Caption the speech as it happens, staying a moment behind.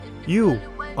You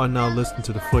are now listening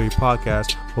to the Flurry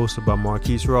Podcast, hosted by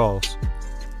Marquise Rawls.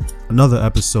 Another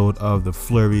episode of the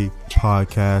Flurry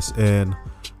Podcast, and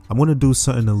I'm going to do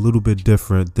something a little bit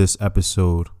different this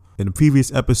episode. In the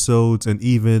previous episodes, and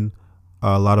even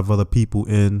a lot of other people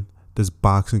in this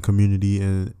boxing community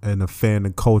and the fan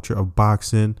and culture of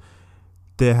boxing,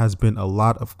 there has been a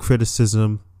lot of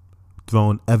criticism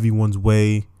thrown everyone's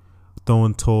way,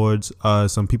 thrown towards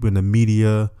some people in the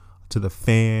media, to the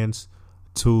fans,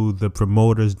 to the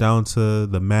promoters, down to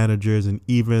the managers, and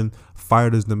even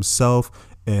fighters themselves.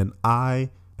 And I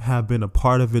have been a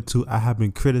part of it too. I have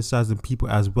been criticizing people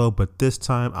as well, but this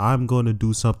time I'm going to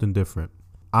do something different.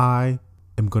 I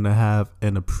am going to have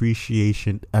an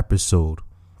appreciation episode.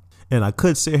 And I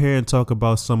could sit here and talk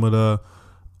about some of the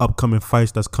upcoming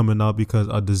fights that's coming up, because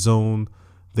DAZN,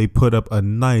 they put up a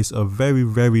very,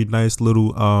 very nice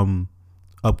little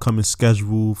upcoming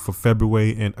schedule for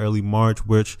February and early March,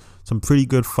 which some pretty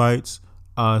good fights,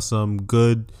 some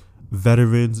good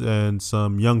veterans and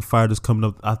some young fighters coming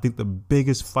up. I think the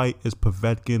biggest fight is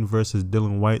Povetkin versus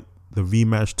Dillian Whyte, the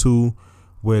rematch 2,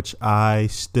 which I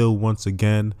still once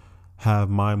again have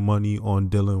my money on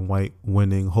Dillian Whyte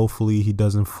winning. Hopefully he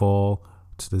doesn't fall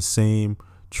to the same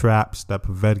traps that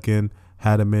Povetkin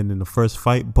had him in the first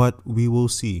fight, but we will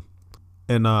see.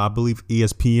 And I believe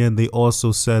ESPN, they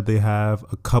also said they have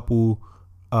a couple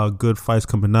good fights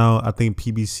coming out. I think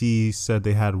PBC said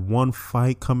they had one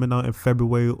fight coming out in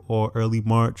February or early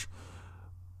March.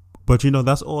 But,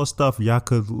 that's all stuff y'all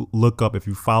could look up if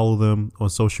you follow them on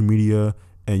social media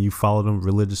and you follow them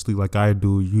religiously like I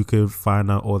do. You could find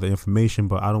out all the information,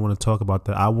 but I don't want to talk about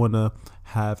that. I want to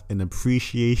have an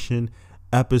appreciation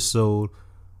episode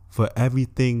for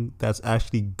everything that's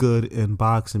actually good in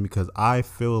boxing, because I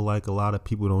feel like a lot of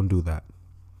people don't do that.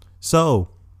 So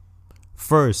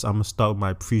first, I'm going to start with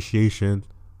my appreciation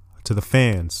to the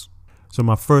fans. So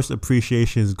my first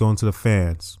appreciation is going to the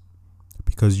fans,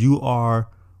 because you are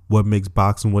what makes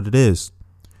boxing what it is.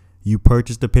 You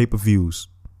purchase the pay-per-views.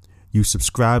 You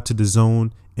subscribe to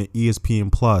DAZN and ESPN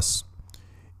Plus.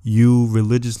 You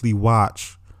religiously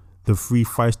watch the free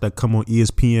fights that come on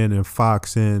ESPN and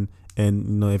Fox and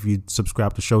if you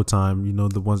subscribe to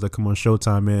Showtime, the ones that come on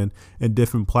Showtime and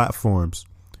different platforms.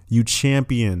 You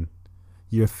champion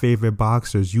your favorite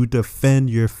boxers. You defend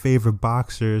your favorite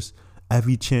boxers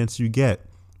every chance you get.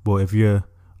 Well, if you're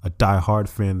a diehard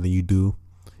fan, then you do.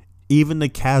 Even the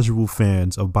casual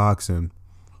fans of boxing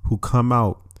who come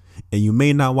out, and you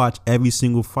may not watch every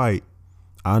single fight.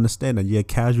 I understand that you're a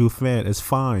casual fan. It's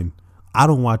fine. I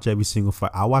don't watch every single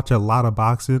fight. I watch a lot of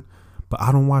boxing, but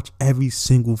I don't watch every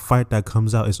single fight that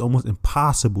comes out. It's almost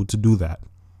impossible to do that.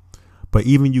 But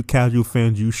even you casual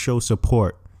fans, you show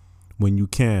support when you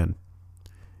can.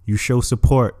 You show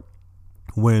support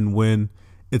when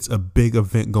it's a big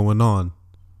event going on.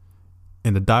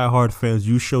 And the diehard fans,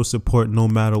 you show support no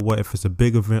matter what. If it's a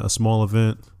big event, a small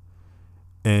event,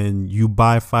 and you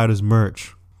buy fighters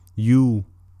merch, you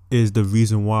is the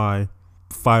reason why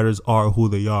fighters are who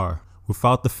they are.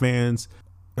 Without the fans,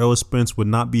 Errol Spence would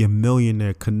not be a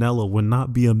millionaire. Canelo would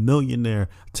not be a millionaire.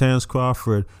 Terence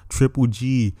Crawford, Triple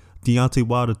G, Deontay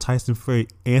Wilder, Tyson Fury,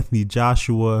 Anthony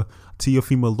Joshua,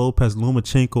 Teofimo Lopez,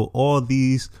 Lomachenko, all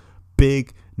these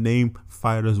big name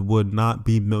fighters would not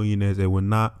be millionaires. They would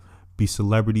not be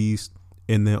celebrities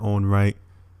in their own right.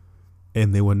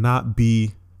 And they would not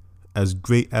be as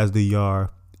great as they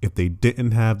are if they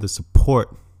didn't have the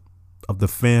support of the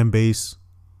fan base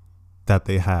that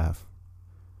they have.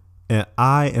 And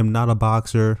I am not a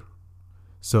boxer,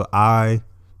 so I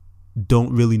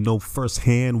don't really know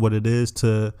firsthand what it is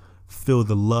to feel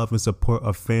the love and support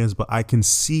of fans, but I can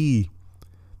see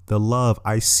the love.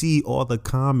 I see all the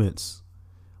comments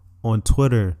on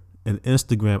Twitter and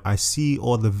Instagram. I see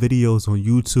all the videos on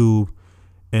YouTube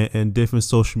and different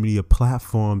social media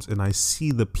platforms, and I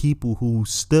see the people who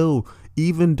still,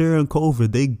 even during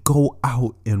COVID, they go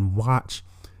out and watch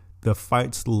the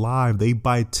fights live. They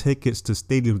buy tickets to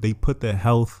stadiums. They put their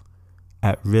health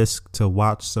at risk to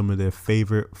watch some of their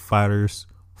favorite fighters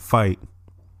fight.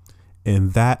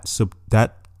 And that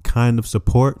kind of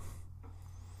support,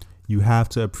 you have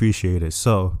to appreciate it.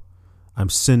 So I'm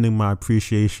sending my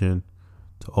appreciation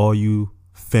to all you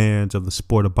fans of the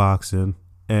sport of boxing.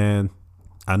 And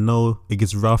I know it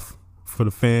gets rough for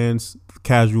the fans, the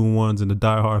casual ones and the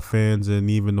diehard fans, and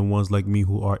even the ones like me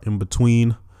who are in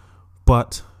between.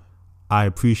 But I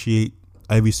appreciate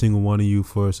every single one of you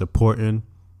for supporting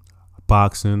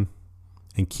boxing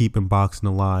and keeping boxing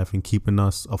alive and keeping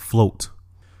us afloat.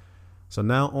 So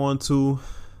now on to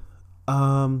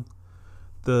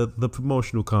the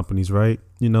promotional companies, right?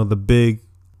 The big,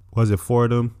 was it four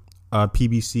of them?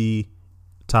 PBC,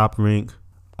 Top Rank,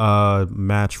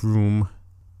 Matchroom,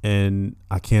 and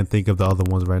I can't think of the other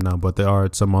ones right now, but there are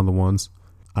some other ones.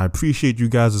 I appreciate you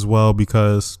guys as well,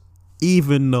 because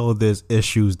even though there's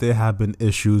issues, there have been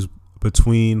issues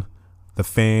between the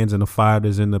fans and the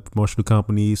fighters and the promotional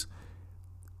companies.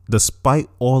 Despite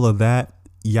all of that,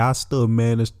 y'all still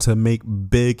managed to make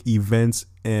big events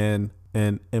and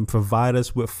provide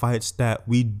us with fights that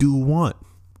we do want.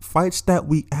 Fights that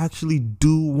we actually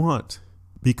do want.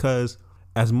 Because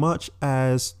as much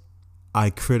as I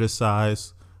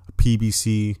criticize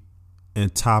PBC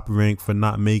and Top Rank for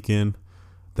not making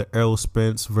the Errol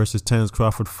Spence versus Terence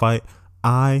Crawford fight,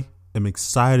 I am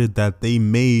excited that they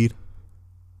made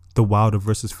the Wilder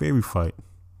versus Fury fight.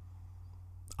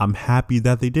 I'm happy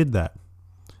that they did that.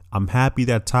 I'm happy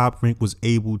that Top Rank was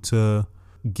able to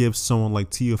give someone like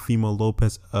Teofimo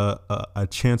Lopez a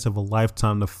chance of a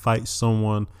lifetime to fight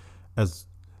someone as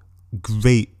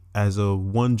great as a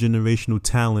one generational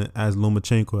talent as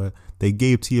Lomachenko. They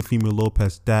gave Teofimo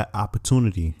Lopez that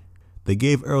opportunity. They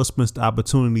gave Errol Spence the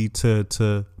opportunity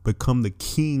to become the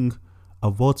king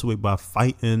of welterweight by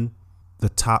fighting the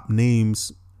top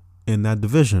names in that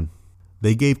division.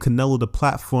 They gave Canelo the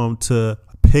platform to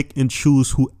pick and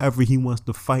choose whoever he wants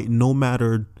to fight, no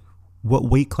matter what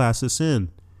weight class it's in.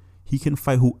 He can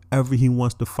fight whoever he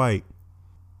wants to fight.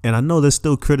 And I know there's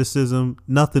still criticism.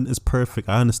 Nothing is perfect.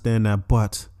 I understand that,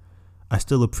 but I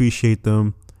still appreciate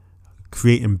them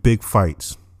creating big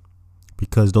fights,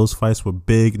 because those fights were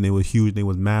big and they were huge and they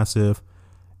was massive,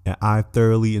 and I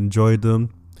thoroughly enjoyed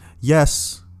them.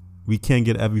 Yes, we can't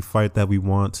get every fight that we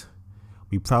want.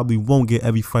 We probably won't get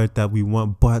every fight that we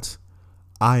want, but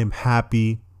I am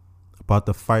happy about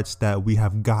the fights that we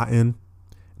have gotten,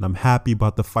 and I'm happy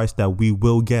about the fights that we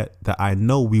will get, that I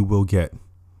know we will get.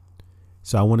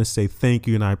 So I want to say thank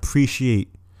you, and I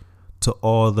appreciate to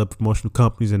all the promotional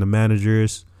companies and the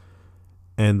managers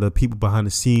and the people behind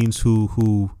the scenes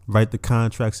who write the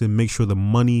contracts and make sure the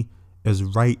money is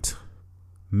right.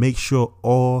 Make sure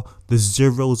all the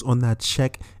zeros on that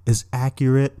check is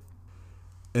accurate.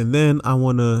 And then I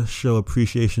want to show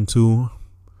appreciation to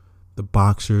the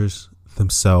boxers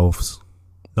themselves.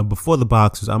 Now, before the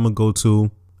boxers, I'm going to go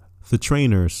to the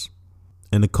trainers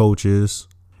and the coaches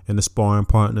and the sparring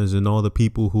partners and all the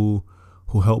people who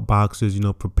help boxers,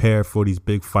 prepare for these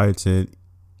big fights. And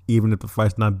even if the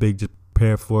fight's not big, just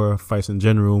prepare for fights in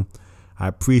general. I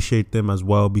appreciate them as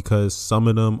well, because some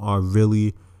of them are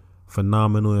really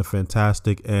phenomenal and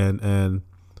fantastic, and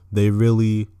they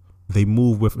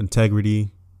move with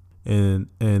integrity, and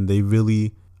they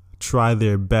really try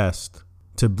their best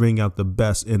to bring out the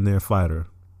best in their fighter.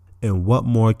 And what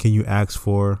more can you ask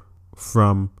for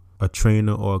from a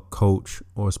trainer or a coach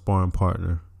or a sparring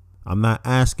partner? I'm not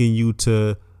asking you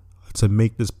to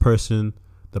make this person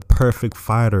the perfect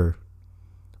fighter.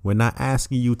 We're not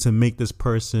asking you to make this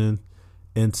person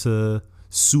into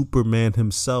Superman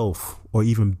himself, or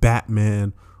even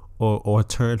Batman, or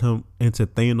turn him into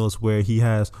Thanos, where he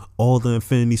has all the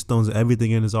Infinity Stones and everything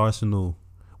in his arsenal.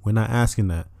 We're not asking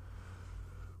that.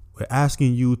 We're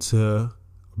asking you to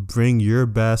bring your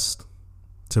best,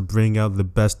 to bring out the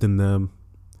best in them.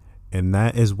 And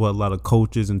that is what a lot of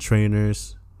coaches and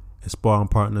trainers and sparring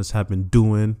partners have been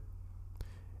doing.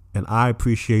 And I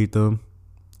appreciate them.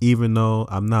 Even though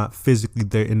I'm not physically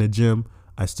there in the gym,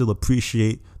 I still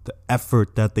appreciate the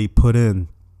effort that they put in,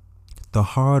 the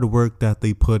hard work that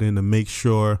they put in to make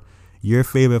sure your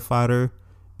favorite fighter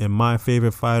and my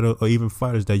favorite fighter, or even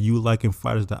fighters that you like and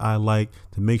fighters that I like,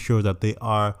 to make sure that they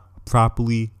are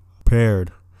properly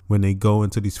prepared when they go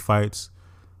into these fights,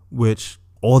 which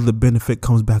all the benefit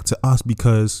comes back to us,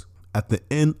 because at the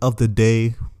end of the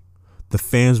day, the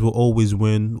fans will always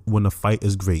win when a fight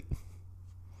is great.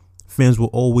 Fans will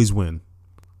always win.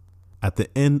 At the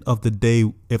end of the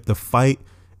day, if the fight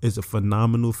is a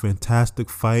phenomenal, fantastic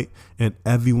fight, and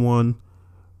everyone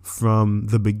from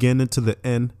the beginning to the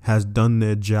end has done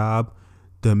their job,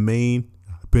 the main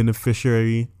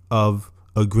beneficiary of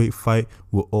a great fight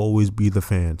will always be the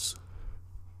fans.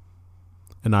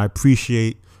 And I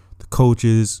appreciate the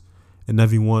coaches and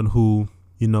everyone who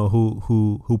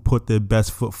put their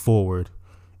best foot forward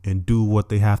and do what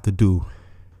they have to do.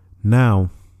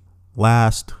 Now,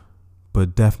 last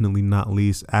but definitely not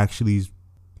least, actually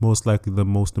most likely the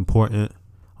most important,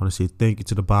 I want to say thank you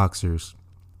to the boxers.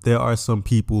 There are some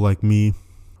people like me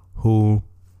who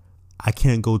I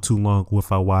can't go too long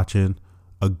without watching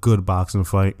a good boxing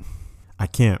fight. I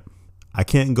can't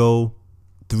go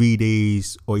 3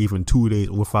 days or even 2 days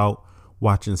without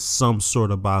watching some sort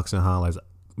of boxing highlights.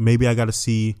 Maybe I got to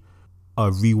see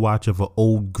a rewatch of an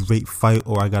old great fight,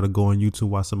 or I got to go on YouTube,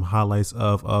 watch some highlights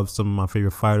of some of my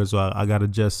favorite fighters, or I got to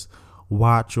just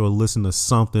watch or listen to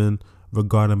something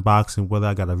regarding boxing, whether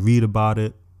I got to read about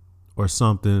it or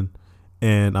something.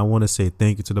 And I want to say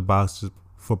thank you to the boxers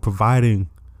for providing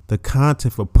the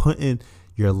content, for putting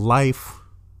your life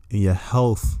and your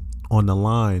health on the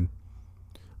line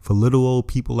for little old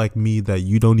people like me that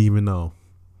you don't even know.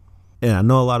 And I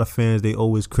know a lot of fans, they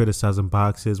always criticizing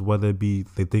boxers, whether it be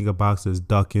they think a boxer is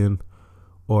ducking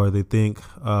or they think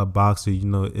a boxer,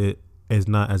 it is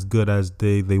not as good as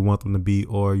they want them to be,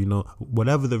 or,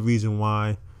 whatever the reason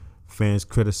why fans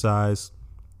criticize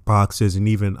boxers. And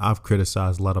even I've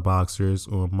criticized a lot of boxers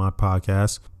on my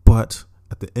podcast. But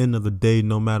at the end of the day,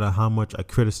 no matter how much I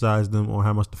criticize them or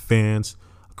how much the fans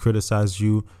criticize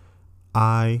you,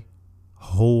 I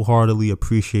wholeheartedly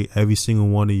appreciate every single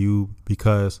one of you,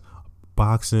 because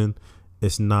boxing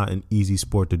is not an easy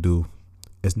sport to do.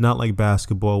 It's not like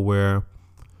basketball where,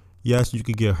 yes, you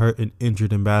could get hurt and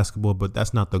injured in basketball, but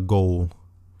that's not the goal.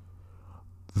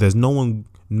 There's no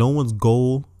one's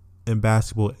goal in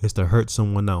basketball is to hurt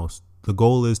someone else. The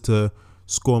goal is to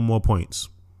score more points.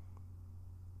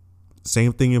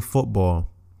 Same thing in football.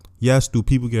 Yes, do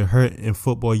people get hurt in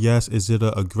football? Yes. Is it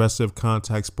an aggressive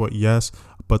contact sport? Yes.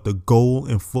 But the goal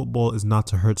in football is not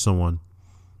to hurt someone.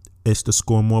 It's to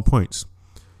score more points.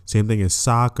 Same thing in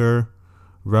soccer,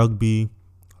 rugby,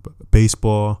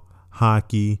 baseball,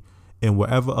 hockey, and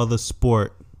whatever other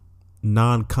sport,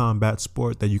 non-combat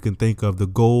sport that you can think of. The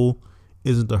goal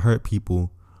isn't to hurt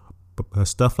people. But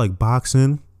stuff like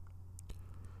boxing,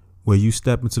 where you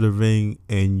step into the ring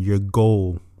and your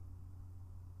goal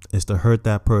is to hurt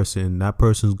that person, that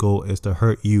person's goal is to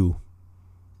hurt you.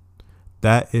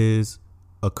 That is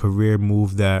a career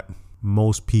move that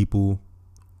most people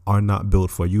are not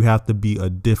built for. You have to be a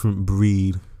different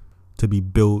breed to be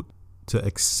built to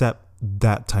accept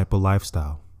that type of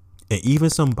lifestyle. And even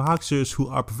some boxers who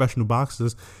are professional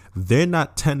boxers, they're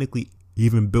not technically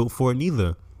even built for it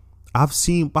either. I've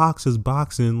seen boxers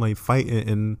boxing, like fighting,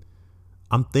 and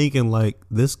I'm thinking like,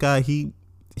 this guy,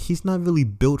 he's not really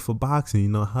built for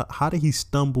boxing. How did he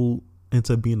stumble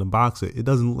into being a boxer? It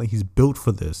doesn't look like he's built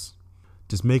for this.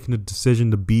 Just making the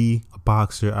decision to be a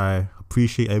boxer. I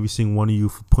appreciate every single one of you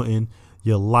for putting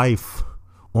your life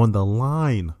on the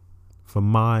line for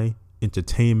my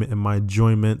entertainment and my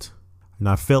enjoyment. And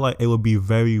I feel like it would be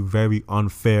very, very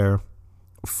unfair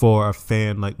for a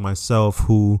fan like myself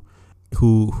who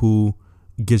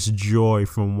gets joy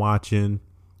from watching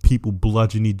people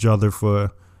bludgeon each other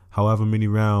for however many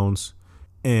rounds,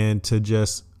 and to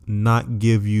just not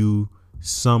give you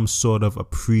some sort of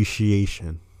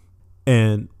appreciation.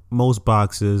 And most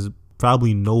boxers,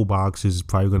 probably no boxers is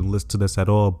probably going to listen to this at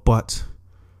all, but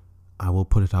I will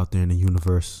put it out there in the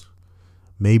universe.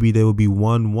 Maybe there will be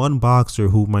one boxer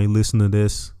who might listen to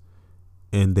this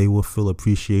and they will feel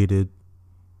appreciated,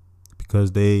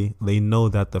 because they know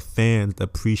that the fans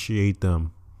appreciate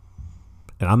them.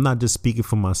 And I'm not just speaking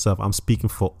for myself. I'm speaking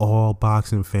for all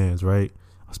boxing fans, right?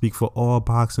 I speak for all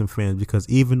boxing fans, because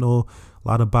even though a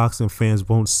lot of boxing fans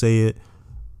won't say it,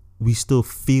 we still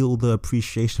feel the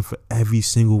appreciation for every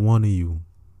single one of you.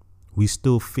 We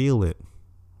still feel it.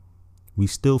 We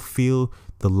still feel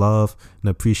the love and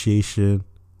appreciation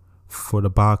for the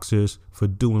boxers, for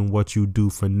doing what you do,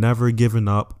 for never giving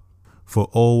up, for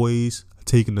always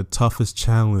taking the toughest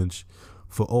challenge,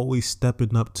 for always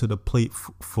stepping up to the plate,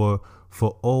 for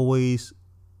always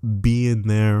being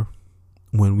there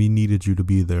when we needed you to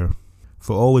be there,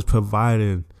 for always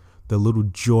providing the little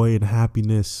joy and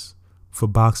happiness for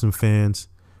boxing fans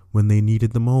when they need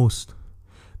it the most.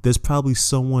 There's probably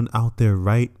someone out there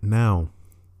right now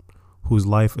whose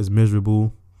life is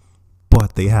miserable,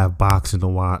 but they have boxing to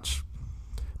watch.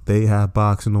 They have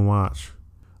boxing to watch.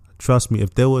 Trust me,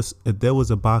 if there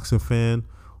was a boxing fan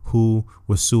who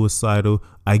was suicidal,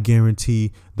 I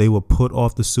guarantee they will put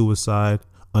off the suicide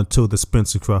until the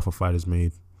Spencer Crawford fight is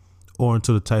made, or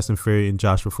until the Tyson Fury and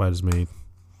Joshua fight is made.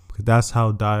 Because that's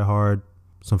how diehard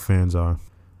some fans are.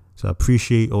 So I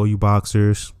appreciate all you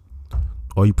boxers,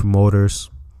 all you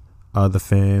promoters, the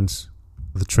fans,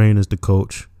 the trainers, the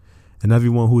coach, and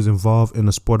everyone who's involved in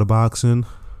the sport of boxing.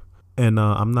 And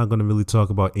I'm not going to really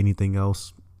talk about anything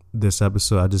else this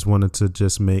episode. I just wanted to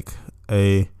just make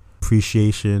a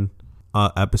appreciation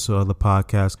episode of the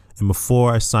podcast. And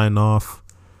before I sign off,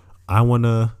 I want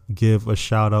to give a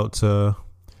shout out to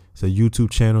the YouTube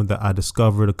channel that I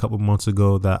discovered a couple months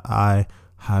ago that I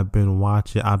have been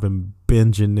watching. I've been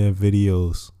binging their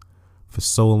videos for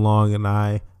so long, and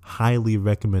I highly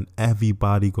recommend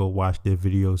everybody go watch their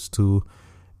videos too.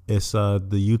 It's the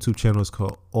YouTube channel is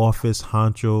called Office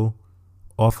Honcho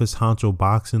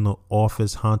Boxing or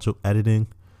Office Honcho Editing.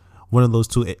 One of those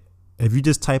two. If you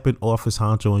just type in Office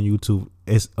Honcho on YouTube,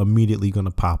 it's immediately gonna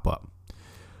pop up.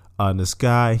 This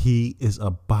guy, he is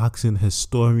a boxing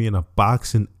historian, a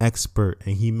boxing expert,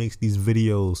 and he makes these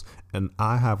videos. And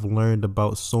I have learned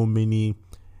about so many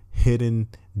hidden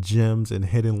gems and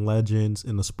hidden legends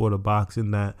in the sport of boxing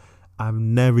that I've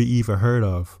never even heard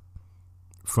of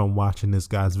from watching this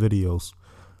guy's videos.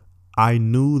 I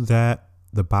knew that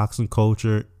the boxing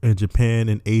culture in Japan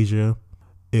and Asia,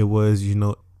 it was,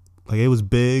 like it was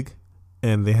big,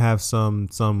 and they have some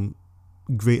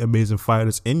great, amazing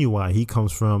fighters. Anyway, he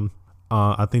comes from,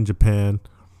 I think, Japan.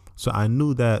 So I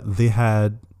knew that they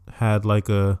had like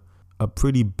a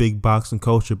pretty big boxing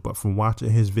culture. But from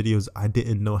watching his videos, I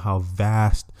didn't know how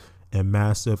vast and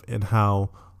massive and how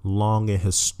long and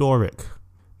historic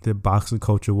the boxing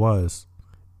culture was.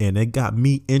 And it got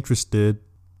me interested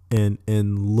in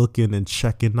looking and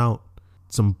checking out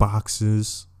some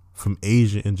boxers from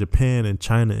Asia and Japan and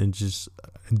China and just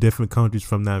different countries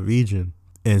from that region.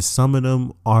 And some of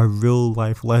them are real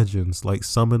life legends. Like,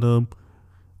 some of them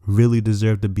really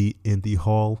deserve to be in the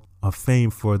Hall of Fame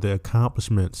for their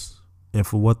accomplishments and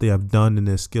for what they have done in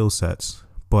their skill sets.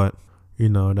 But,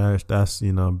 that's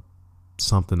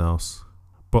something else.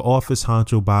 But Office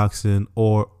Honcho Boxing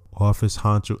or Office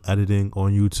Honcho Editing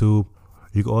on YouTube.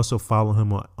 You can also follow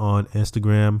him on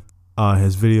Instagram.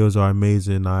 His videos are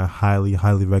amazing. I highly,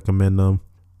 highly recommend them.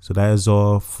 So that is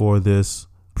all for this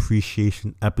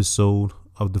appreciation episode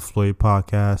of the Floyd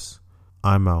Podcast.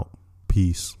 I'm out.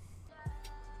 Peace.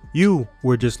 You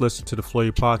were just listening to the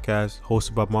Floyd Podcast,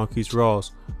 hosted by Marquise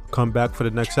Rawls. Come back for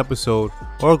the next episode,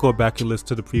 or go back and listen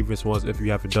to the previous ones if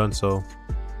you haven't done so.